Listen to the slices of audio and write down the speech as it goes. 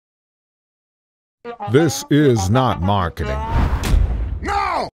This is not marketing.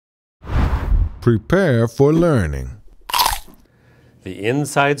 No! Prepare for learning. The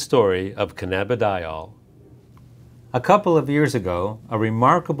inside story of cannabidiol. A couple of years ago, a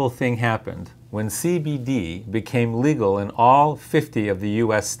remarkable thing happened when CBD became legal in all 50 of the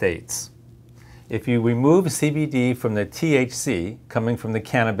US states. If you remove CBD from the THC coming from the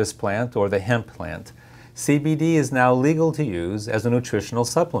cannabis plant or the hemp plant, CBD is now legal to use as a nutritional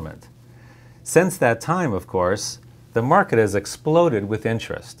supplement. Since that time, of course, the market has exploded with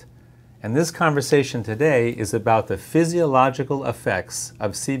interest. And this conversation today is about the physiological effects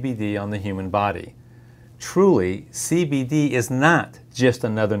of CBD on the human body. Truly, CBD is not just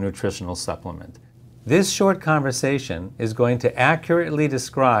another nutritional supplement. This short conversation is going to accurately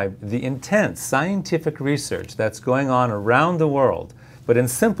describe the intense scientific research that's going on around the world, but in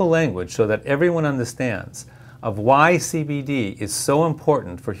simple language so that everyone understands, of why CBD is so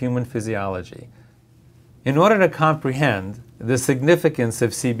important for human physiology. In order to comprehend the significance of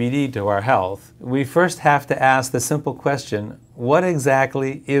CBD to our health, we first have to ask the simple question, what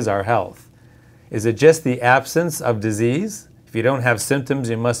exactly is our health? Is it just the absence of disease? If you don't have symptoms,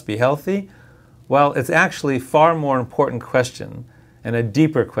 you must be healthy? Well, it's actually a far more important question and a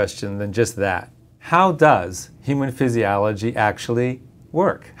deeper question than just that. How does human physiology actually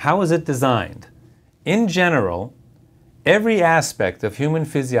work? How is it designed? In general, every aspect of human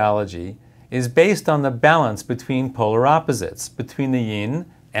physiology is based on the balance between polar opposites, between the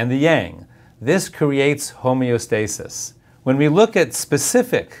yin and the yang. This creates homeostasis. When we look at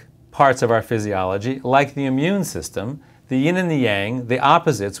specific parts of our physiology, like the immune system, the yin and the yang, the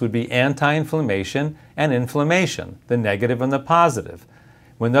opposites would be anti-inflammation and inflammation, the negative and the positive.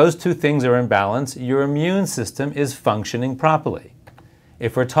 When those two things are in balance, your immune system is functioning properly.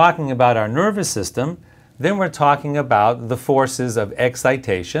 If we're talking about our nervous system, then we're talking about the forces of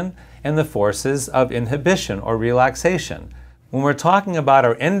excitation and the forces of inhibition or relaxation. When we're talking about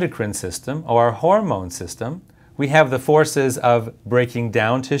our endocrine system or our hormone system, we have the forces of breaking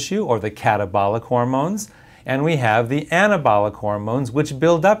down tissue or the catabolic hormones, and we have the anabolic hormones which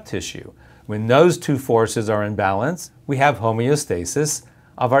build up tissue. When those two forces are in balance, we have homeostasis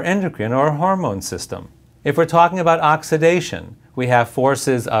of our endocrine or hormone system. If we're talking about oxidation, we have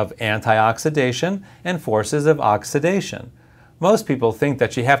forces of antioxidation and forces of oxidation. Most people think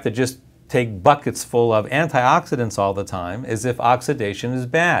that you have to just take buckets full of antioxidants all the time as if oxidation is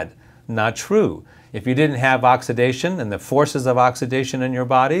bad. Not true. If you didn't have oxidation and the forces of oxidation in your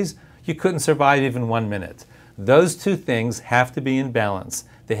bodies, you couldn't survive even 1 minute. Those two things have to be in balance.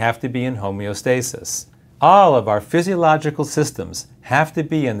 They have to be in homeostasis. All of our physiological systems have to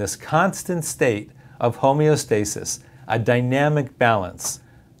be in this constant state of homeostasis, a dynamic balance.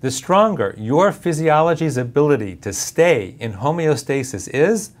 The stronger your physiology's ability to stay in homeostasis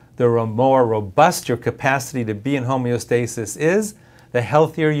is, the more robust your capacity to be in homeostasis is, the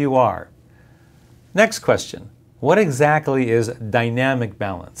healthier you are. Next question, what exactly is dynamic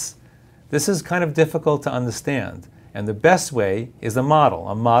balance? This is kind of difficult to understand, and the best way is a model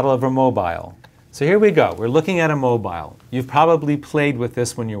of a mobile. So here we go, we're looking at a mobile. You've probably played with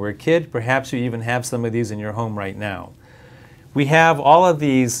this when you were a kid, perhaps you even have some of these in your home right now. We have all of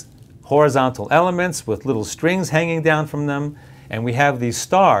these horizontal elements with little strings hanging down from them, and we have these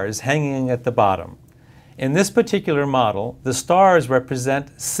stars hanging at the bottom. In this particular model, the stars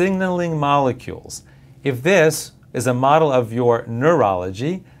represent signaling molecules. If this is a model of your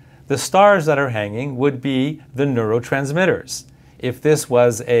neurology, the stars that are hanging would be the neurotransmitters. If this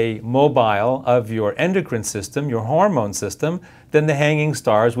was a mobile of your endocrine system, your hormone system, then the hanging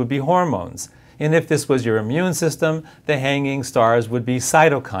stars would be hormones. And if this was your immune system, the hanging stars would be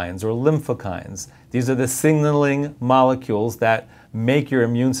cytokines or lymphokines. These are the signaling molecules that make your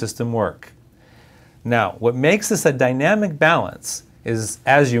immune system work. Now, what makes this a dynamic balance is,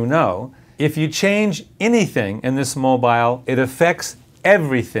 as you know, if you change anything in this mobile, it affects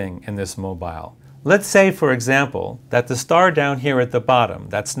everything in this mobile. Let's say, for example, that the star down here at the bottom,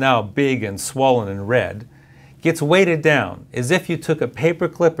 that's now big and swollen and red, gets weighted down as if you took a paper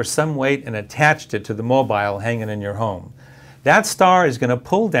clip or some weight and attached it to the mobile hanging in your home. That star is going to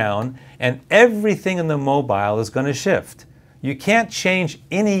pull down and everything in the mobile is going to shift. You can't change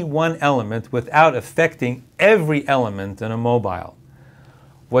any one element without affecting every element in a mobile.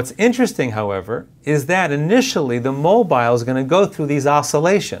 What's interesting, however, is that initially the mobile is going to go through these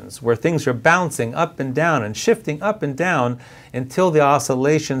oscillations where things are bouncing up and down and shifting up and down until the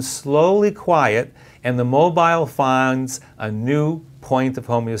oscillations slowly quiet and the mobile finds a new point of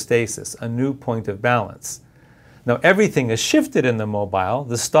homeostasis, a new point of balance. Now everything is shifted in the mobile.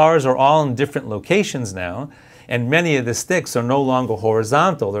 The stars are all in different locations now, and many of the sticks are no longer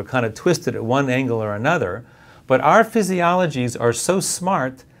horizontal. They're kind of twisted at one angle or another. But our physiologies are so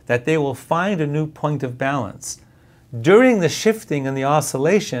smart that they will find a new point of balance. During the shifting and the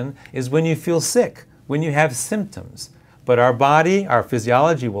oscillation is when you feel sick, when you have symptoms. But our body, our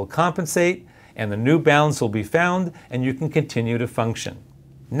physiology will compensate, and the new balance will be found, and you can continue to function.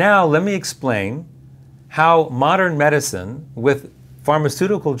 Now let me explain how modern medicine with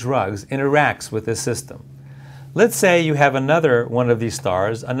pharmaceutical drugs interacts with this system. Let's say you have another one of these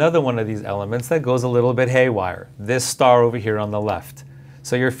stars, another one of these elements that goes a little bit haywire, this star over here on the left.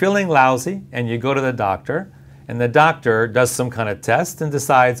 So you're feeling lousy and you go to the doctor, and the doctor does some kind of test and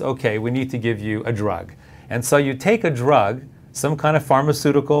decides, okay, we need to give you a drug. And so you take a drug, some kind of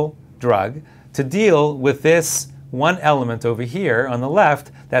pharmaceutical drug, to deal with this one element over here on the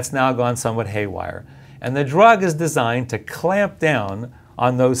left that's now gone somewhat haywire. And the drug is designed to clamp down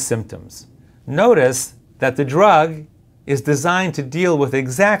on those symptoms. Notice that the drug is designed to deal with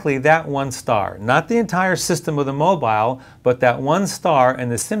exactly that one star, not the entire system of the mobile, but that one star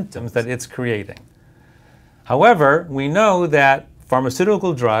and the symptoms that it's creating. However, we know that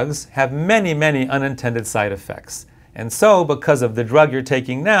pharmaceutical drugs have many, many unintended side effects. And so, because of the drug you're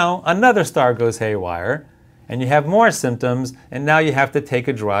taking now, another star goes haywire, and you have more symptoms, and now you have to take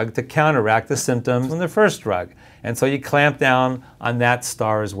a drug to counteract the symptoms from the first drug. And so you clamp down on that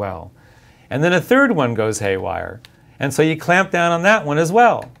star as well. And then a third one goes haywire, and so you clamp down on that one as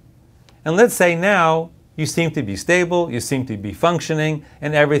well. And let's say now you seem to be stable, you seem to be functioning,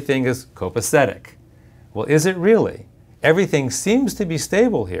 and everything is copacetic. Well, is it really? Everything seems to be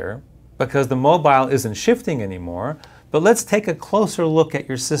stable here because the mobile isn't shifting anymore, but let's take a closer look at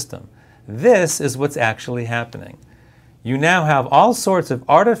your system. This is what's actually happening. You now have all sorts of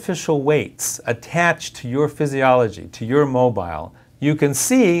artificial weights attached to your physiology, to your mobile. You can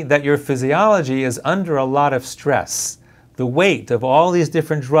see that your physiology is under a lot of stress. The weight of all these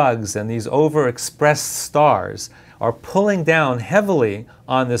different drugs and these overexpressed stars are pulling down heavily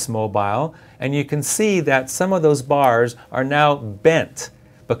on this mobile, and you can see that some of those bars are now bent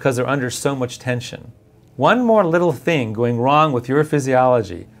because they're under so much tension. One more little thing going wrong with your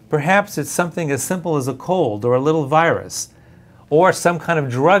physiology. Perhaps it's something as simple as a cold or a little virus, or some kind of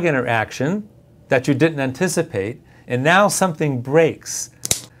drug interaction that you didn't anticipate, and now something breaks.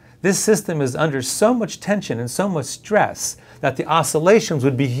 This system is under so much tension and so much stress that the oscillations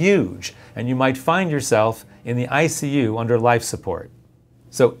would be huge, and you might find yourself in the ICU under life support.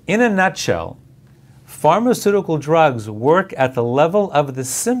 So in a nutshell, pharmaceutical drugs work at the level of the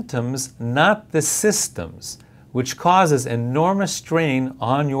symptoms, not the systems, which causes enormous strain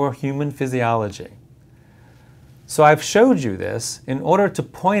on your human physiology. So I've showed you this in order to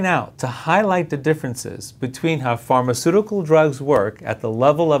point out, to highlight the differences between how pharmaceutical drugs work at the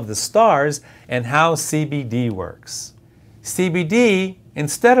level of the stars and how CBD works. CBD,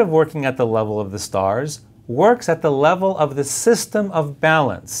 instead of working at the level of the stars, works at the level of the system of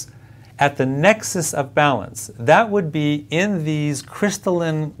balance, at the nexus of balance. That would be in these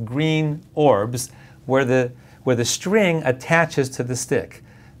crystalline green orbs where the string attaches to the stick.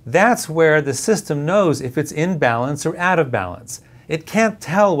 That's where the system knows if it's in balance or out of balance. It can't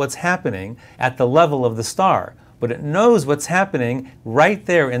tell what's happening at the level of the star, but it knows what's happening right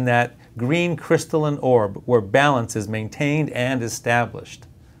there in that green crystalline orb where balance is maintained and established.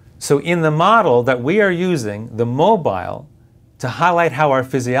 So in the model that we are using, the mobile, to highlight how our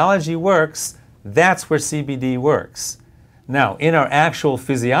physiology works, that's where CBD works. Now, in our actual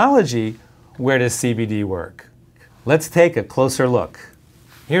physiology, where does CBD work? Let's take a closer look.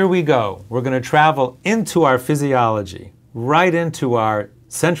 Here we go. We're going to travel into our physiology, right into our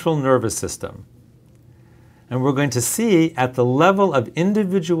central nervous system. And we're going to see at the level of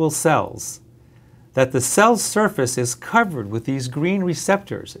individual cells that the cell surface is covered with these green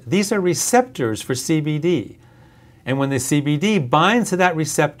receptors. These are receptors for CBD. And when the CBD binds to that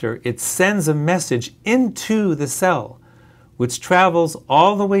receptor, it sends a message into the cell, which travels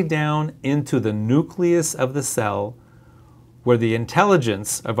all the way down into the nucleus of the cell, where the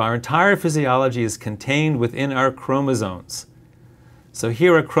intelligence of our entire physiology is contained within our chromosomes. So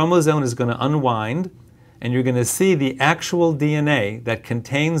here a chromosome is going to unwind, and you're going to see the actual DNA that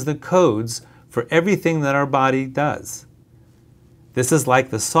contains the codes for everything that our body does. This is like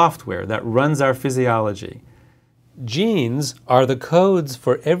the software that runs our physiology. Genes are the codes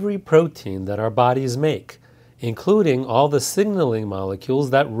for every protein that our bodies make, including all the signaling molecules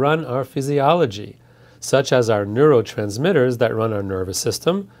that run our physiology, such as our neurotransmitters that run our nervous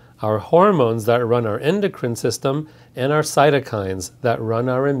system, our hormones that run our endocrine system, and our cytokines that run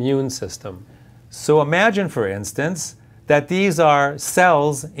our immune system. So imagine, for instance, that these are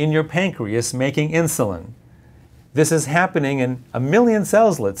cells in your pancreas making insulin. This is happening in 1 million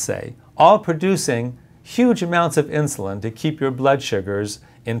cells, let's say, all producing huge amounts of insulin to keep your blood sugars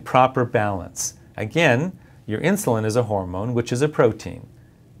in proper balance. Again, your insulin is a hormone, which is a protein.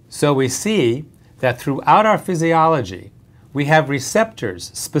 So we see that throughout our physiology, we have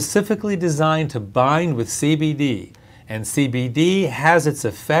receptors specifically designed to bind with CBD, and CBD has its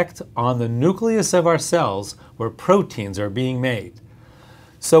effect on the nucleus of our cells where proteins are being made.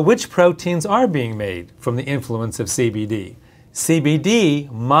 So which proteins are being made from the influence of CBD? CBD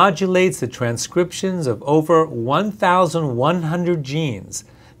modulates the transcriptions of over 1,100 genes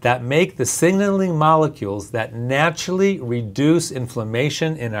that make the signaling molecules that naturally reduce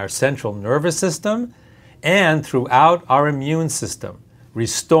inflammation in our central nervous system and throughout our immune system,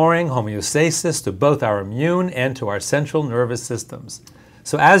 restoring homeostasis to both our immune and to our central nervous systems.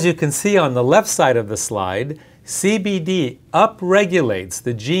 So as you can see on the left side of the slide, CBD upregulates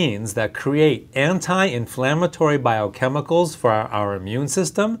the genes that create anti-inflammatory biochemicals for our immune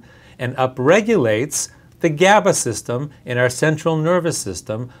system and upregulates the GABA system in our central nervous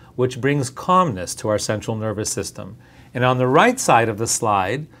system, which brings calmness to our central nervous system. And on the right side of the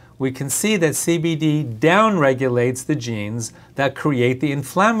slide, we can see that CBD downregulates the genes that create the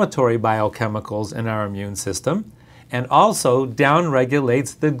inflammatory biochemicals in our immune system, and also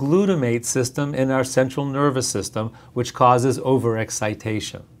downregulates the glutamate system in our central nervous system, which causes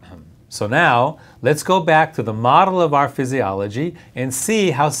overexcitation. So now, let's go back to the model of our physiology and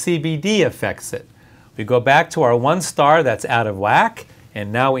see how CBD affects it. We go back to our one star that's out of whack,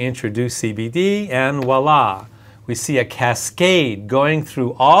 and now we introduce CBD, and voila! We see a cascade going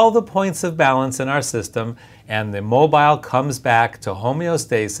through all the points of balance in our system, and the mobile comes back to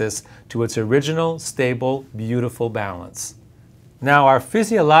homeostasis, to its original, stable, beautiful balance. Now, our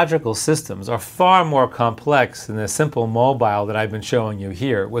physiological systems are far more complex than the simple mobile that I've been showing you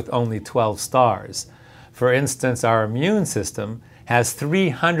here with only 12 stars. For instance, our immune system has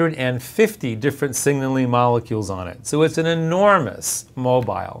 350 different signaling molecules on it, so it's an enormous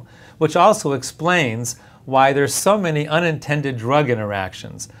mobile, which also explains why there's so many unintended drug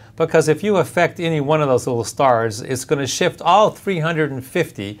interactions. Because if you affect any one of those little stars, it's going to shift all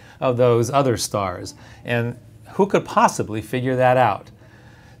 350 of those other stars. And who could possibly figure that out?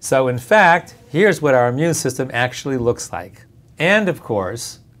 So in fact, here's what our immune system actually looks like. And of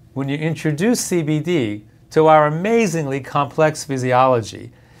course, when you introduce CBD to our amazingly complex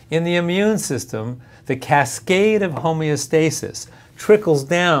physiology, in the immune system, the cascade of homeostasis trickles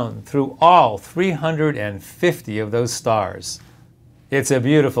down through all 350 of those stars. It's a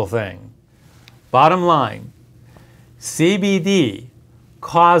beautiful thing. Bottom line, CBD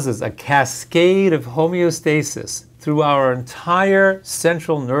causes a cascade of homeostasis through our entire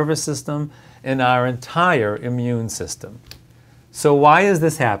central nervous system and our entire immune system. So why is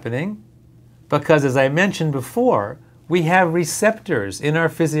this happening? Because as I mentioned before, we have receptors in our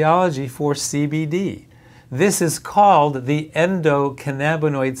physiology for CBD. This is called the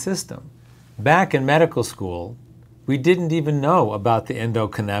endocannabinoid system. Back in medical school, we didn't even know about the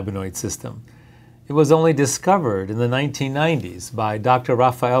endocannabinoid system. It was only discovered in the 1990s by Dr.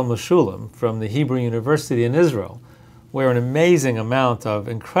 Raphael Mechoulam from the Hebrew University in Israel, where an amazing amount of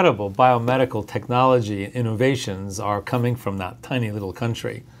incredible biomedical technology and innovations are coming from that tiny little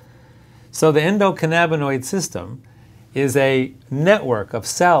country. So the endocannabinoid system is a network of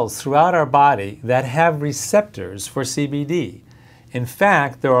cells throughout our body that have receptors for CBD. In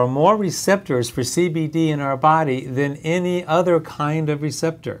fact, there are more receptors for CBD in our body than any other kind of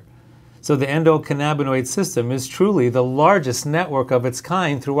receptor. So the endocannabinoid system is truly the largest network of its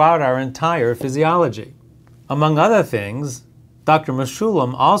kind throughout our entire physiology. Among other things, Dr.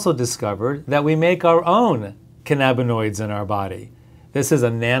 Mechoulam also discovered that we make our own cannabinoids in our body. This is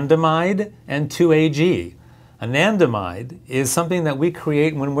anandamide and 2-AG. Anandamide is something that we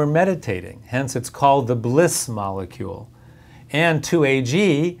create when we're meditating, hence it's called the bliss molecule. And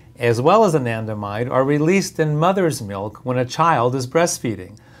 2-AG, as well as anandamide, are released in mother's milk when a child is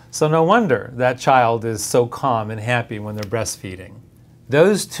breastfeeding. So no wonder that child is so calm and happy when they're breastfeeding.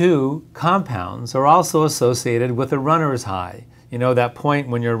 Those two compounds are also associated with a runner's high. You know, that point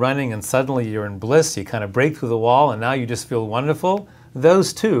when you're running and suddenly you're in bliss, you kind of break through the wall and now you just feel wonderful?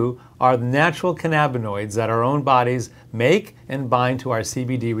 Those two are the natural cannabinoids that our own bodies make and bind to our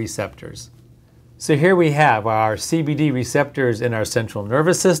CBD receptors. So here we have our CBD receptors in our central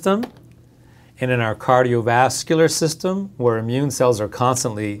nervous system and in our cardiovascular system, where immune cells are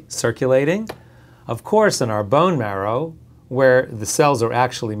constantly circulating. Of course, in our bone marrow, where the cells are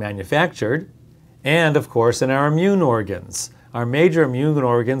actually manufactured. And of course, in our immune organs. Our major immune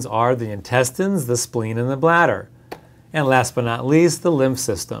organs are the intestines, the spleen, and the bladder. And last but not least, the lymph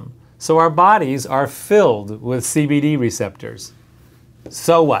system. So our bodies are filled with CBD receptors.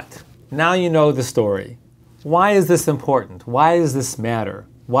 So what? Now you know the story. Why is this important? Why does this matter?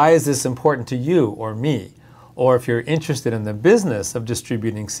 Why is this important to you or me? Or if you're interested in the business of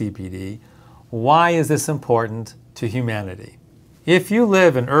distributing CBD, why is this important to humanity? If you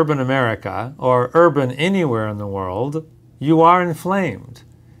live in urban America or urban anywhere in the world, you are inflamed.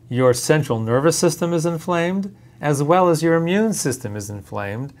 Your central nervous system is inflamed, as well as your immune system is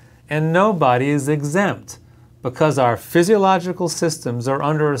inflamed, and nobody is exempt because our physiological systems are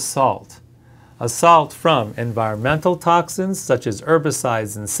under assault. Assault from environmental toxins such as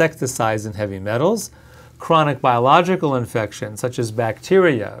herbicides, insecticides, and heavy metals, chronic biological infections such as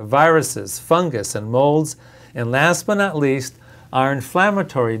bacteria, viruses, fungus, and molds, and last but not least, our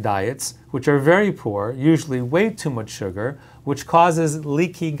inflammatory diets, which are very poor, usually way too much sugar, which causes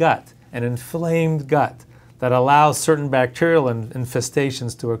leaky gut, an inflamed gut that allows certain bacterial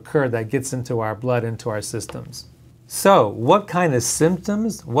infestations to occur that gets into our blood, into our systems. So, what kind of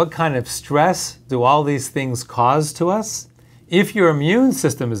symptoms, what kind of stress do all these things cause to us? If your immune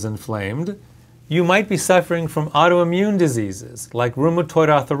system is inflamed, you might be suffering from autoimmune diseases like rheumatoid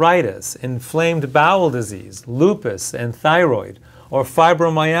arthritis, inflamed bowel disease, lupus and thyroid, or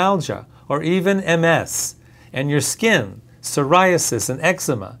fibromyalgia, or even MS, and your skin, psoriasis and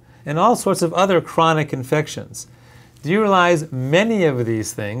eczema, and all sorts of other chronic infections. Do you realize many of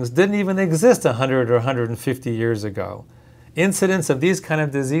these things didn't even exist 100 or 150 years ago? Incidence of these kind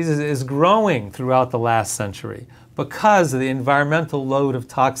of diseases is growing throughout the last century because of the environmental load of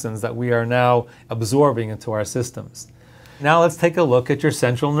toxins that we are now absorbing into our systems. Now let's take a look at your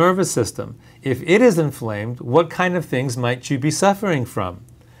central nervous system. If it is inflamed, what kind of things might you be suffering from?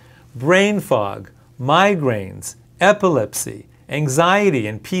 Brain fog, migraines, epilepsy, anxiety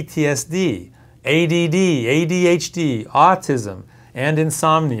and PTSD, ADD, ADHD, autism, and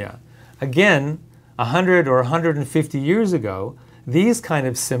insomnia. Again, 100 or 150 years ago, these kind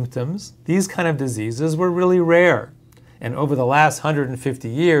of symptoms, these kind of diseases were really rare. And over the last 150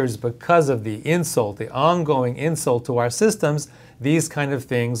 years, because of the insult, the ongoing insult to our systems, these kind of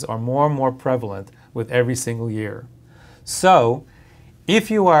things are more and more prevalent with every single year. So,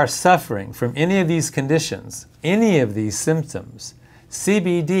 if you are suffering from any of these conditions, any of these symptoms,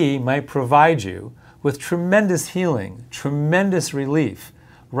 CBD might provide you with tremendous healing, tremendous relief,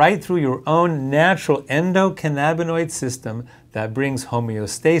 right through your own natural endocannabinoid system that brings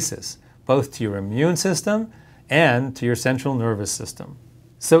homeostasis, both to your immune system and to your central nervous system.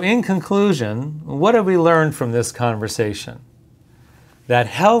 So in conclusion, what have we learned from this conversation? That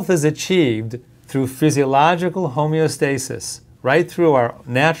health is achieved through physiological homeostasis, right through our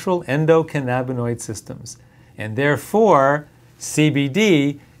natural endocannabinoid systems. And therefore,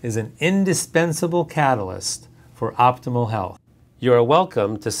 CBD is an indispensable catalyst for optimal health. You are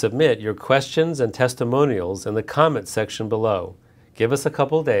welcome to submit your questions and testimonials in the comment section below. Give us a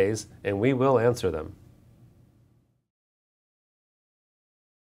couple days and we will answer them.